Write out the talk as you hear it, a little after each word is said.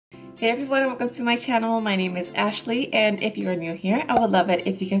Hey everyone, welcome to my channel. My name is Ashley, and if you are new here, I would love it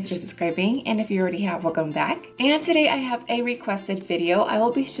if you consider subscribing, and if you already have, welcome back. And today I have a requested video. I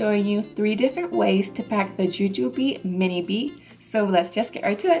will be showing you 3 different ways to pack the Jujube Mini Bee. So let's just get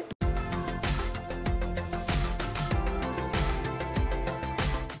right to it.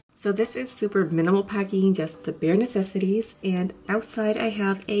 So this is super minimal packing, just the bare necessities, and outside I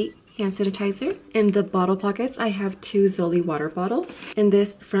have a hand sanitizer. In the bottle pockets, I have 2 Zoli water bottles. In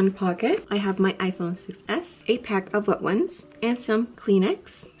this front pocket, I have my iPhone 6s, a pack of wet ones, and some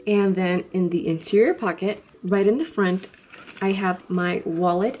Kleenex. And then in the interior pocket, right in the front, I have my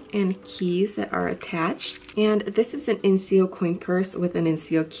wallet and keys that are attached. And this is an NCO coin purse with an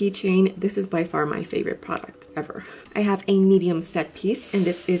NCO keychain. This is by far my favorite product ever. I have a medium set piece, and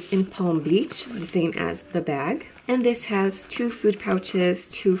this is in Palm Beach, the same as the bag. And this has 2 food pouches,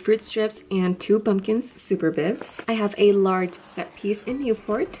 2 fruit strips, and 2 Bumpkins Superbibs. I have a large set piece in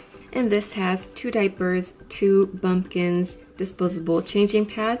Newport, and this has 2 diapers, 2 Bumpkins disposable changing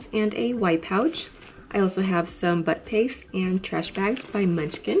pads, and a wipe pouch. I also have some butt paste and trash bags by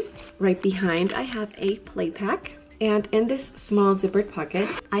Munchkin. Right behind, I have a play pack. And in this small zippered pocket,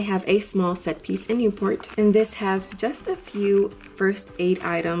 I have a small set piece in Newport. And this has just a few first aid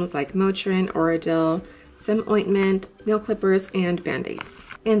items like Motrin, Oradil, some ointment, nail clippers, and band-aids.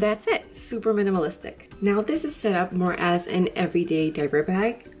 And that's it, super minimalistic. Now this is set up more as an everyday diaper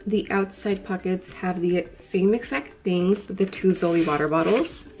bag. The outside pockets have the same exact things, the 2 Zoli water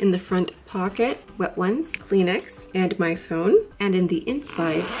bottles. In the front pocket, wet ones, Kleenex, and my phone. And in the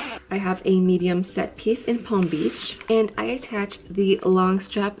inside, I have a medium set piece in Palm Beach. And I attached the long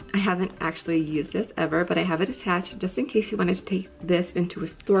strap. I haven't actually used this ever, but I have it attached just in case you wanted to take this into a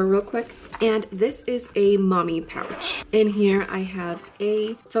store real quick. And this is a mommy pouch. In here, I have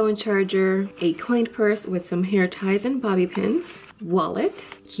a phone charger, a coin purse with some hair ties and bobby pins, wallet,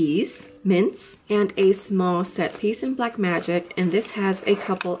 keys, mints, and a small set piece in Black Magic. And this has a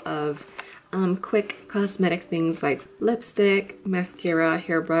couple of quick cosmetic things like lipstick, mascara,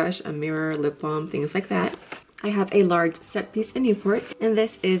 hairbrush, a mirror, lip balm, things like that. I have a large set piece in Newport, and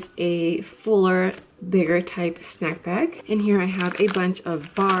this is a fuller, bigger type snack bag. In here I have a bunch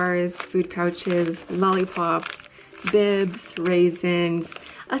of bars, food pouches, lollipops, bibs, raisins,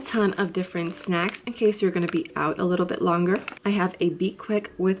 a ton of different snacks in case you're going to be out a little bit longer. I have a Be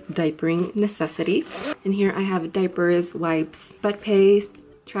Quick with diapering necessities. In here I have diapers, wipes, butt paste,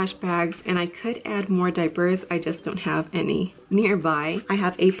 trash bags, and I could add more diapers, I just don't have any nearby. I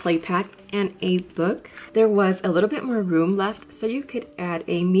have a play pack and a book. There was a little bit more room left, so you could add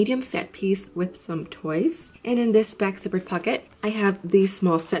a medium set piece with some toys. And in this back zippered pocket, I have the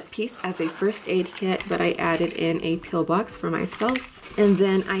small set piece as a first aid kit, but I added in a pill box for myself. And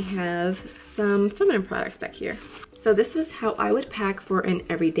then I have some feminine products back here. So this is how I would pack for an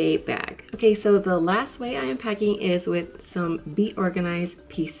everyday bag. Okay, so the last way I am packing is with some Be Organized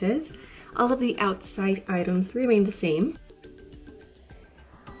pieces. All of the outside items remain the same.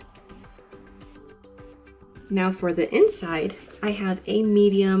 Now for the inside, I have a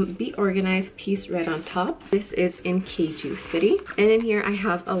medium Be Organized piece right on top. This is in Keju City. And in here I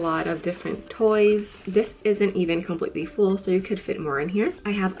have a lot of different toys. This isn't even completely full, so you could fit more in here.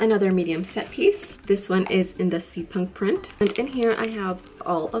 I have another medium set piece. This one is in the Sea-Punk print. And in here I have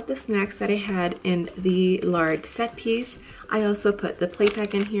all of the snacks that I had in the large set piece. I also put the play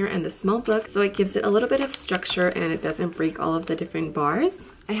pack in here and the small book, so it gives it a little bit of structure and it doesn't break all of the different bars.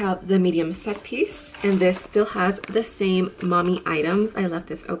 I have the medium set piece, and this still has the same mommy items. I left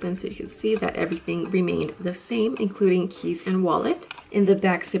this open so you can see that everything remained the same, including keys and wallet. In the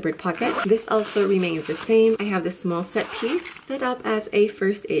back zippered pocket, this also remains the same. I have the small set piece set up as a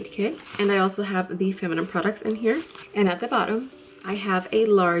first aid kit, and I also have the feminine products in here. And at the bottom, I have a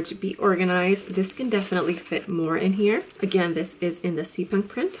large Be Organized. This can definitely fit more in here. Again, this is in the Sea-Punk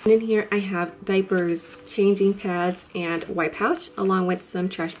print. And in here I have diapers, changing pads, and wipe pouch, along with some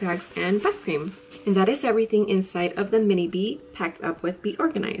trash bags and butt cream. And that is everything inside of the Mini Bee packed up with Be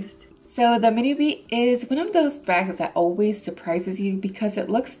Organized. So the Mini Bee is one of those bags that always surprises you because it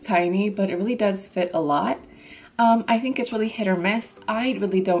looks tiny, but it really does fit a lot. I think it's really hit or miss. I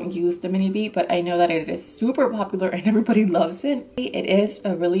really don't use the Mini Bee, but I know that it is super popular and everybody loves it. It is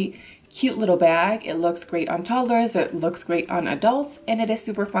a really cute little bag. It looks great on toddlers, it looks great on adults, and it is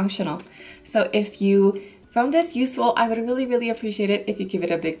super functional. So if you found this useful, I would really appreciate it if you give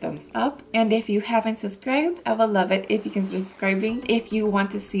it a big thumbs up. And if you haven't subscribed, I would love it if you consider subscribing. If you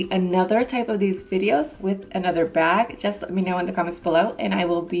want to see another type of these videos with another bag, just let me know in the comments below and I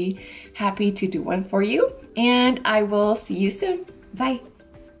will be happy to do one for you. And I will see you soon. Bye.